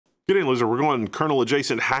Get in, loser. We're going kernel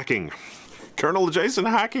adjacent hacking. Kernel adjacent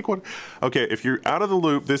hacking? What? Okay, if you're out of the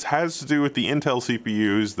loop, this has to do with the Intel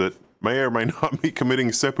CPUs that may or may not be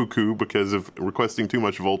committing seppuku because of requesting too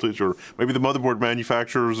much voltage, or maybe the motherboard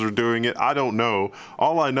manufacturers are doing it. I don't know.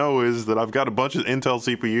 All I know is that I've got a bunch of Intel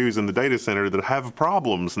CPUs in the data center that have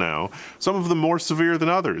problems now. Some of them more severe than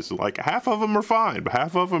others. Like half of them are fine, but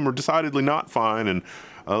half of them are decidedly not fine, and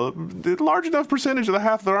a large enough percentage of the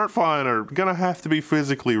half that aren't fine are gonna have to be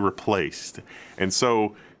physically replaced. And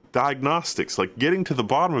so diagnostics, like getting to the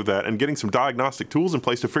bottom of that and getting some diagnostic tools in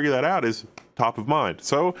place to figure that out, is top of mind.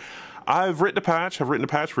 So I've written a patch for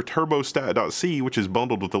Turbostat.c, which is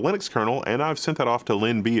bundled with the Linux kernel, and I've sent that off to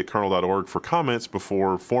linb@kernel.org for comments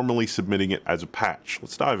before formally submitting it as a patch.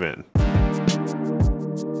 Let's dive in.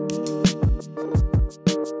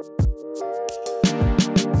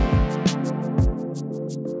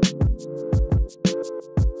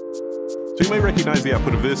 So you may recognize the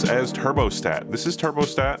output of this as Turbostat. This is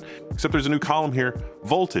Turbostat, except there's a new column here,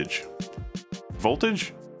 voltage.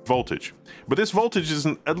 Voltage? Voltage. But this voltage is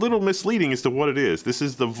a little misleading as to what it is. This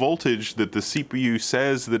is the voltage that the CPU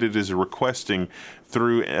says that it is requesting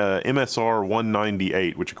through MSR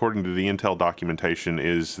 198, which according to the Intel documentation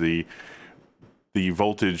is the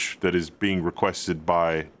voltage that is being requested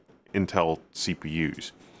by Intel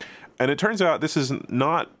CPUs. And it turns out this is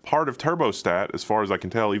not part of Turbostat, as far as I can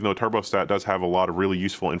tell, even though Turbostat does have a lot of really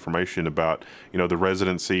useful information about, the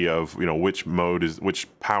residency of, which mode is, which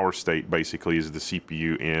power state basically is the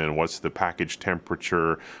CPU in, what's the package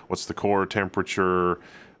temperature, what's the core temperature.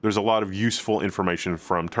 There's a lot of useful information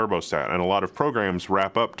from Turbostat, and a lot of programs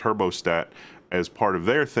wrap up Turbostat as part of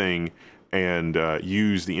their thing and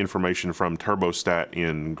use the information from Turbostat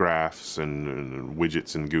in graphs and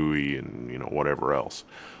widgets and GUI and whatever else.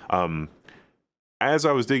 As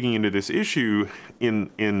I was digging into this issue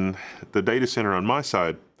in the data center on my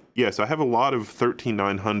side, yes, I have a lot of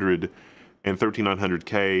 13900 and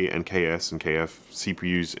 13900K and KS and KF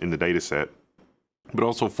CPUs in the data set, but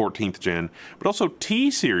also 14th gen, but also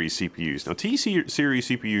T-series CPUs. Now, T-series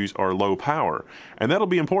CPUs are low power, and that'll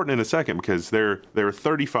be important in a second because they're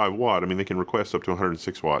 35 watt. I mean, they can request up to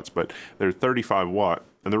 106 watts, but they're 35 watt,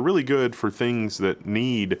 and they're really good for things that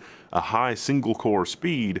need a high single core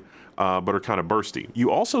speed, but are kind of bursty.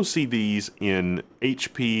 You also see these in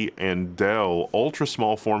HP and Dell ultra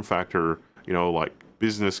small form factor, like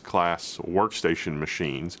business class workstation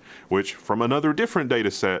machines, which from another different data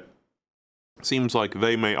set seems like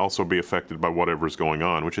they may also be affected by whatever's going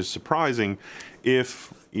on, which is surprising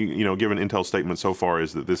if, given Intel's statement so far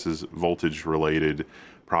is that this is voltage related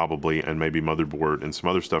probably, and maybe motherboard and some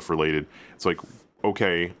other stuff related. It's like,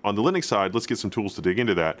 okay, on the Linux side, let's get some tools to dig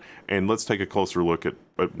into that, and let's take a closer look at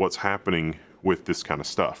what's happening with this kind of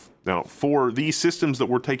stuff. Now, for these systems that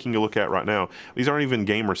we're taking a look at right now, these aren't even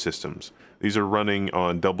gamer systems. These are running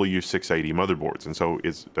on W680 motherboards. And so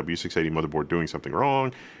is W680 motherboard doing something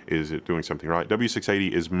wrong? Is it doing something right?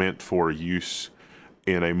 W680 is meant for use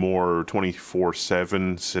in a more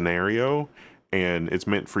 24/7 scenario, and it's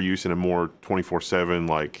meant for use in a more 24/7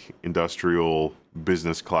 like industrial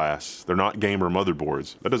business class. They're not gamer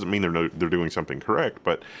motherboards. That doesn't mean they're doing something correct,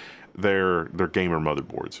 but they're gamer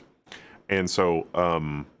motherboards. And so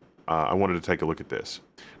I wanted to take a look at this.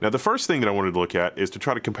 Now, the first thing that I wanted to look at is to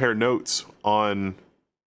try to compare notes on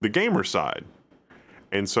the gamer side.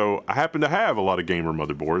 And so I happen to have a lot of gamer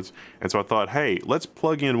motherboards, and so I thought, hey, let's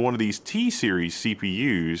plug in one of these T-series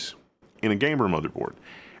CPUs in a gamer motherboard.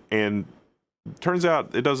 And turns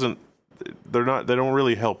out it doesn't. They don't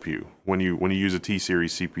really help you when you use a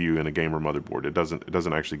T-series CPU in a gamer motherboard. It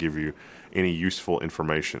doesn't actually give you any useful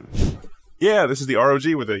information. Yeah, this is the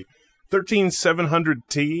ROG with a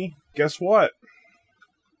 13700T. Guess what?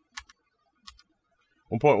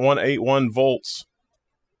 1.181 volts.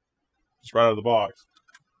 Just right out of the box.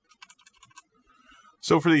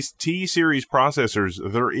 So for these T-series processors,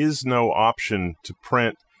 there is no option to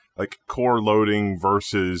print like core loading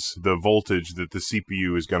versus the voltage that the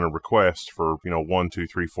CPU is going to request for, 1, 2,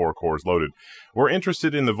 3, 4 cores loaded. We're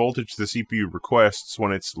interested in the voltage the CPU requests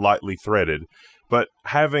when it's lightly threaded, but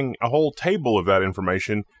having a whole table of that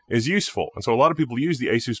information is useful. And so a lot of people use the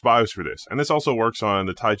Asus BIOS for this. And this also works on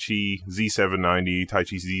the Taichi Z790,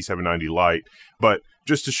 Taichi Z790 Lite. But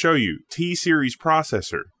just to show you, T-series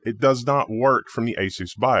processor, it does not work from the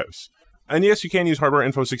Asus BIOS. And yes, you can use Hardware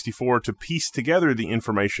Info 64 to piece together the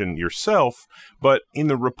information yourself, but in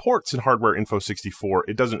the reports in Hardware Info 64,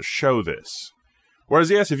 it doesn't show this. Whereas,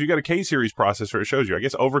 yes, if you've got a K-series processor, it shows you. I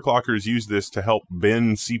guess overclockers use this to help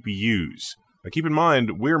bend CPUs. Now keep in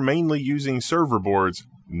mind, we're mainly using server boards.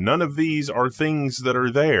 None of these are things that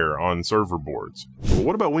are there on server boards. Well,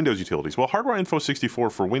 what about Windows utilities? Well, Hardware Info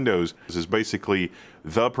 64 for Windows is basically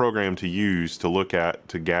the program to use to look at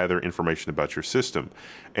to gather information about your system.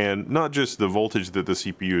 And not just the voltage that the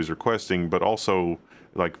CPU is requesting, but also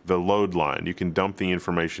like the load line. You can dump the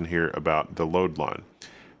information here about the load line.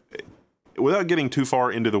 Without getting too far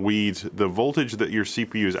into the weeds, the voltage that your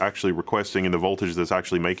CPU is actually requesting and the voltage that's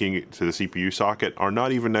actually making it to the CPU socket are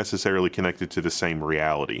not even necessarily connected to the same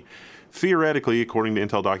reality. Theoretically, according to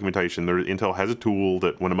Intel documentation, Intel has a tool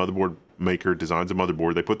that when a motherboard maker designs a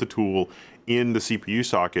motherboard, they put the tool in the CPU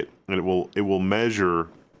socket and it will measure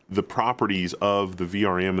the properties of the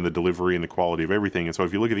VRM and the delivery and the quality of everything. And so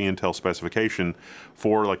if you look at the Intel specification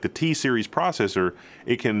for like the T series processor,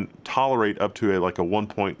 it can tolerate up to like a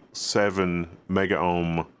 1.7 mega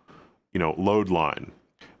ohm, load line,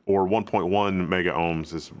 or 1.1 mega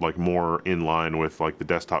ohms is like more in line with like the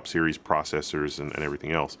desktop series processors and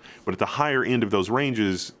everything else. But at the higher end of those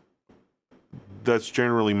ranges, that's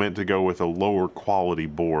generally meant to go with a lower quality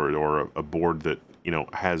board, or a board that,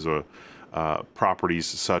 has a properties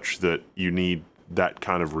such that you need that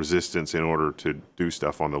kind of resistance in order to do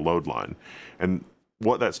stuff on the load line. And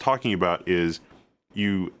what that's talking about is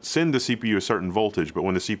you send the CPU a certain voltage, but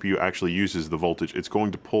when the CPU actually uses the voltage, it's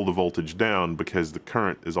going to pull the voltage down because the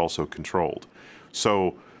current is also controlled.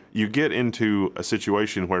 So you get into a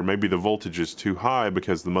situation where maybe the voltage is too high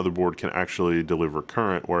because the motherboard can actually deliver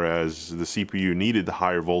current, whereas the CPU needed the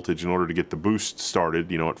higher voltage in order to get the boost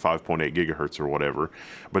started, at 5.8 gigahertz or whatever.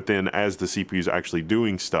 But then as the CPU is actually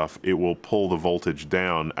doing stuff, it will pull the voltage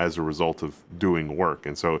down as a result of doing work.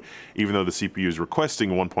 And so even though the CPU is requesting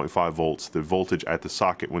 1.5 volts, the voltage at the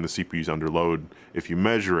socket when the CPU is under load, if you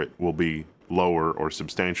measure it, will be lower or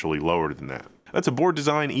substantially lower than that. That's a board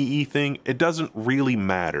design EE thing. It doesn't really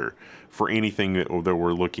matter for anything that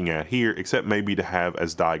we're looking at here, except maybe to have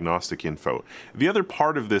as diagnostic info. The other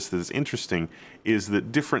part of this that is interesting is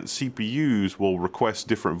that different CPUs will request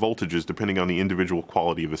different voltages depending on the individual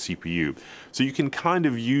quality of a CPU. So you can kind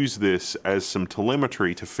of use this as some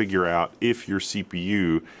telemetry to figure out if your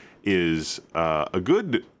CPU is a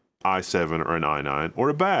good i7 or an i9, or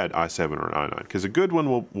a bad i7 or an i9, because a good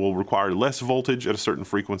one will require less voltage at a certain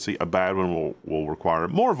frequency, a bad one will require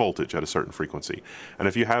more voltage at a certain frequency. And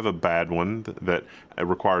if you have a bad one that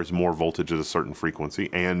requires more voltage at a certain frequency,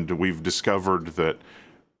 and we've discovered that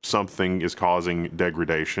something is causing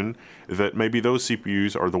degradation, that maybe those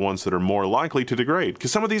CPUs are the ones that are more likely to degrade,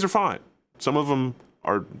 because some of these are fine. Some of them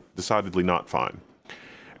are decidedly not fine.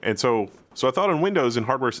 And so I thought on Windows in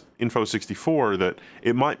Hardware Info 64 that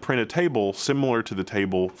it might print a table similar to the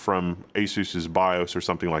table from Asus's BIOS or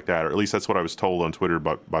something like that, or at least that's what I was told on Twitter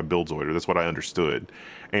by Buildzoider. That's what I understood.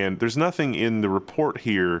 And there's nothing in the report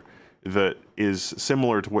here that is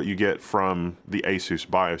similar to what you get from the Asus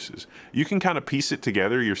BIOSes. You can kind of piece it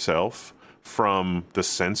together yourself from the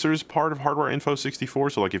sensors part of Hardware Info 64.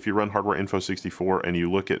 So like if you run Hardware Info 64 and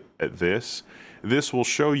you look at this will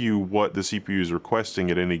show you what the CPU is requesting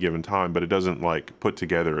at any given time, but it doesn't like put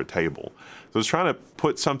together a table. So I was trying to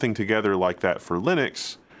put something together like that for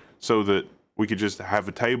Linux so that we could just have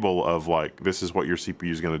a table of like, this is what your CPU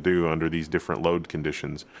is going to do under these different load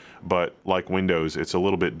conditions. But like Windows, it's a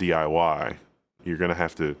little bit DIY. You're going to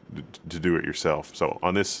have to do it yourself. So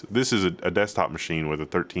on this is a desktop machine with a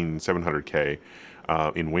 13700K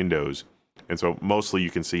in Windows. And so mostly you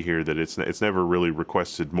can see here that it's never really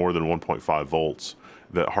requested more than 1.5 volts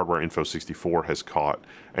that Hardware Info 64 has caught.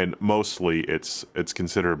 And mostly it's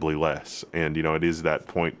considerably less. And, it is that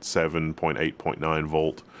 0.7, 0.8, 0.9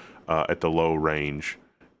 volt at the low range.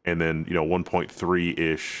 And then,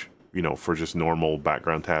 1.3-ish, for just normal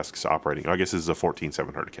background tasks operating. I guess this is a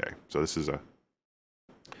 14700K. So this is a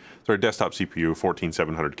desktop CPU,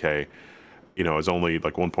 14700K. Is only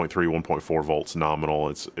like 1.3, 1.4 volts nominal.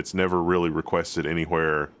 It's never really requested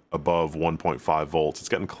anywhere above 1.5 volts. It's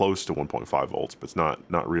gotten close to 1.5 volts, but it's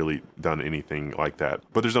not really done anything like that.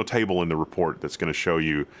 But there's no table in the report that's going to show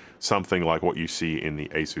you something like what you see in the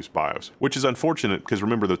Asus BIOS, which is unfortunate because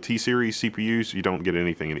remember the T-series CPUs, you don't get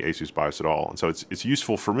anything in the Asus BIOS at all. And so it's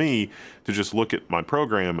useful for me to just look at my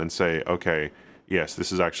program and say, okay, yes,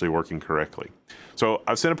 this is actually working correctly. So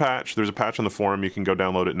I've sent a patch. There's a patch on the forum. You can go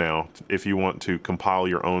download it now if you want to compile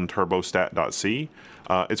your own Turbostat.c.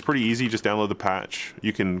 It's pretty easy. Just download the patch.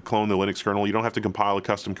 You can clone the Linux kernel. You don't have to compile a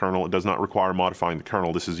custom kernel. It does not require modifying the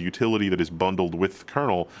kernel. This is a utility that is bundled with the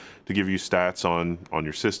kernel to give you stats on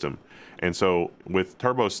your system. And so with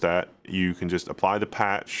Turbostat, you can just apply the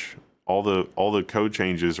patch. All the code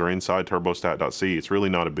changes are inside Turbostat.c. It's really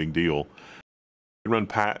not a big deal. You can run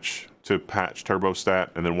patch to patch Turbostat,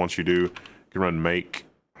 and then once you do, You can run make,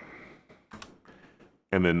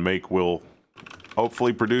 and then make will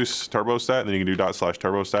hopefully produce turbostat, and then you can do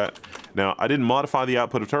 /turbostat. Now, I didn't modify the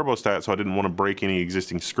output of turbostat, so I didn't want to break any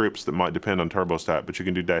existing scripts that might depend on turbostat, but you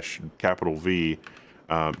can do -V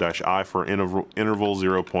 -I for interval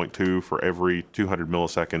 0.2 for every 200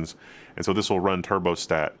 milliseconds. And so this will run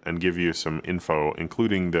turbostat and give you some info,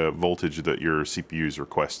 including the voltage that your CPU is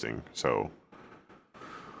requesting. So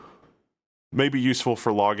may be useful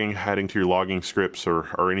for logging, adding to your logging scripts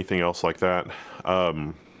or anything else like that.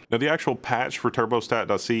 Now the actual patch for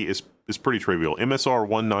Turbostat.c is pretty trivial. MSR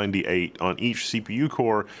 198 on each CPU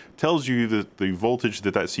core tells you that the voltage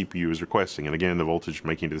that CPU is requesting. And again, the voltage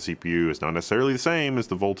making to the CPU is not necessarily the same as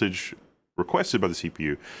the voltage requested by the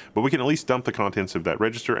CPU, but we can at least dump the contents of that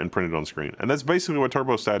register and print it on screen. And that's basically what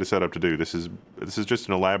Turbostat is set up to do. This is just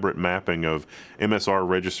an elaborate mapping of MSR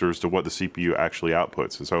registers to what the CPU actually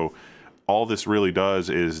outputs. And so all this really does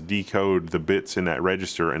is decode the bits in that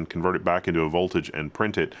register and convert it back into a voltage and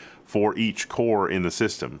print it for each core in the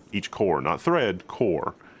system. Each core, not thread,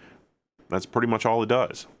 core. That's pretty much all it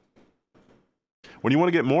does. When you want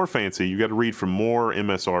to get more fancy, you got to read from more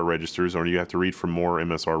MSR registers, or you have to read from more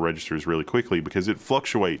MSR registers really quickly because it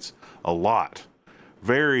fluctuates a lot.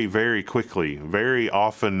 Very, very quickly, very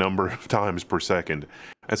often number of times per second.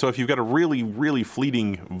 And so if you've got a really, really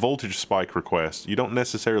fleeting voltage spike request, you don't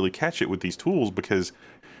necessarily catch it with these tools because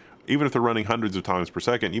even if they're running hundreds of times per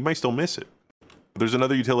second, you may still miss it. There's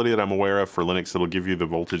another utility that I'm aware of for Linux that'll give you the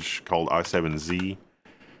voltage called i7z.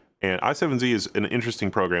 And i7z is an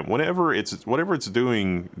interesting program. Whatever it's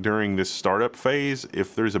doing during this startup phase,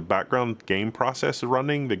 if there's a background game process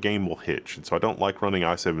running, the game will hitch. And so I don't like running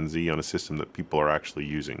i7z on a system that people are actually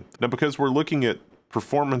using. Now, because we're looking at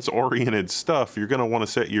performance-oriented stuff, you're going to want to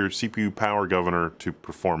set your CPU power governor to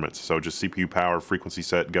performance. So just CPU power frequency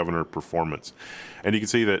set governor performance. And you can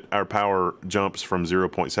see that our power jumps from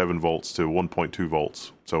 0.7 volts to 1.2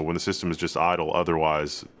 volts. So when the system is just idle,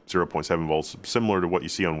 otherwise 0.7 volts, similar to what you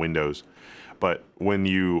see on Windows. But when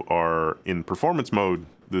you are in performance mode,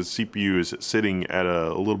 the CPU is sitting at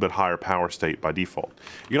a little bit higher power state by default.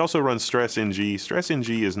 You can also run stress-ng.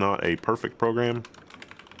 Stress-ng is not a perfect program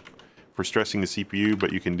for stressing the CPU,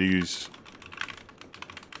 but you can use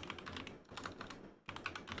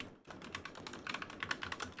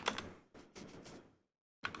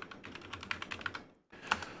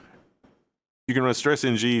run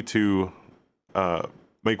stress-ng to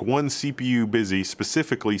make one CPU busy,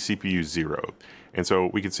 specifically CPU 0. And so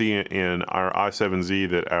we can see in our i7z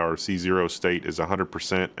that our C0 state is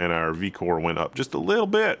 100% and our vCore went up just a little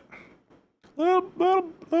bit.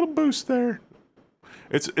 Little boost there.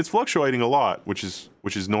 It's fluctuating a lot, which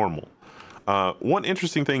is normal. One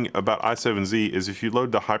interesting thing about i7z is if you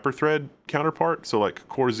load the hyperthread counterpart, so like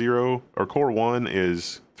core 0 or core 1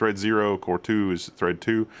 is thread 0, core 2 is thread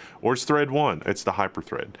 2, or it's thread 1, it's the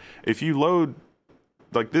hyperthread. If you load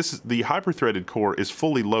like this, the hyperthreaded core is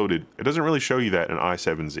fully loaded. It doesn't really show you that in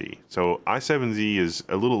i7z. So i7z is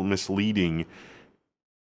a little misleading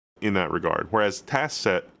in that regard. Whereas task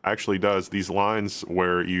set actually does these lines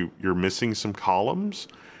where you're missing some columns.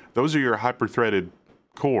 Those are your hyperthreaded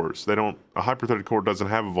cores. A hyperthreaded core doesn't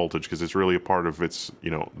have a voltage because it's really a part of its,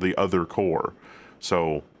 the other core.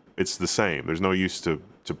 So it's the same. There's no use to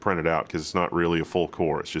print it out because it's not really a full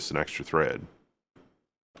core. It's just an extra thread.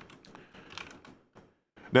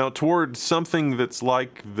 Now, toward something that's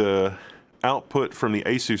like the output from the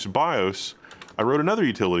ASUS BIOS, I wrote another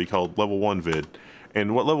utility called Level 1 Vid.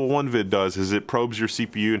 And what Level 1 Vid does is it probes your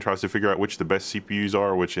CPU and tries to figure out which the best CPUs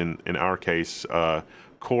are, which in our case,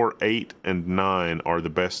 Core 8 and 9 are the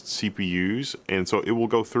best CPUs. And so it will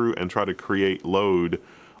go through and try to create load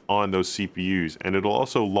on those CPUs. And it'll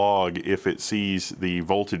also log if it sees the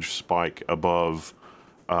voltage spike above,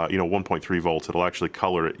 1.3 volts. It'll actually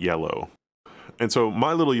color it yellow. And so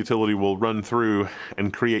my little utility will run through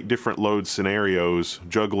and create different load scenarios,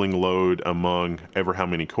 juggling load among ever how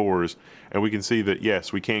many cores. And we can see that,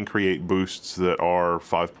 yes, we can create boosts that are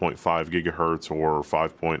 5.5 gigahertz or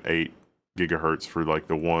 5.8 gigahertz for like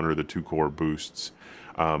the 1 or the 2 core boosts.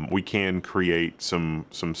 We can create some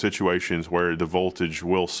situations where the voltage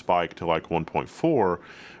will spike to like 1.4,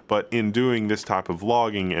 but in doing this type of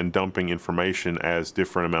logging and dumping information as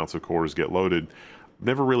different amounts of cores get loaded, I've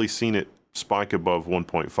never really seen it spike above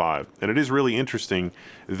 1.5. And it is really interesting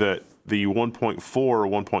that the 1.4 or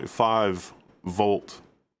 1.5 volt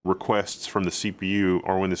requests from the CPU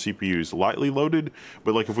are when the CPU is lightly loaded,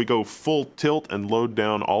 but like if we go full tilt and load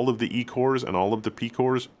down all of the E cores and all of the P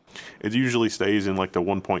cores, it usually stays in like the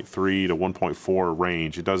 1.3 to 1.4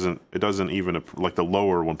 range. It doesn't even, like the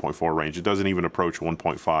lower 1.4 range, it doesn't even approach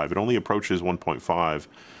 1.5. It only approaches 1.5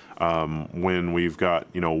 when we've got,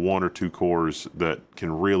 you know, 1 or 2 cores that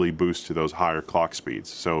can really boost to those higher clock speeds.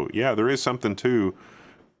 So yeah, there is something to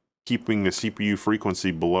keeping the CPU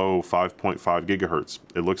frequency below 5.5 gigahertz,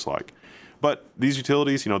 it looks like. But these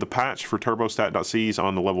utilities, you know, the patch for Turbostat.c is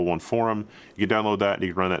on the level 1 forum. You can download that and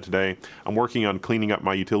you can run that today. I'm working on cleaning up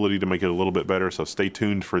my utility to make it a little bit better, so stay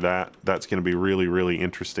tuned for that. That's going to be really, really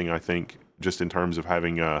interesting, I think, just in terms of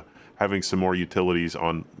having some more utilities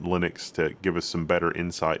on Linux to give us some better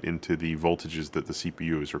insight into the voltages that the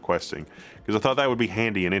CPU is requesting. Because I thought that would be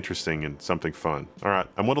handy and interesting and something fun. All right,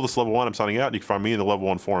 I'm Wendell, this level 1. I'm signing out. You can find me in the level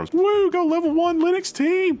 1 forums. Woo, go level 1 Linux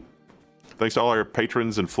team! Thanks to all our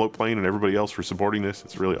patrons and Floatplane and everybody else for supporting this.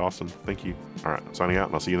 It's really awesome. Thank you. All right, I'm signing out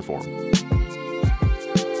and I'll see you in the forum.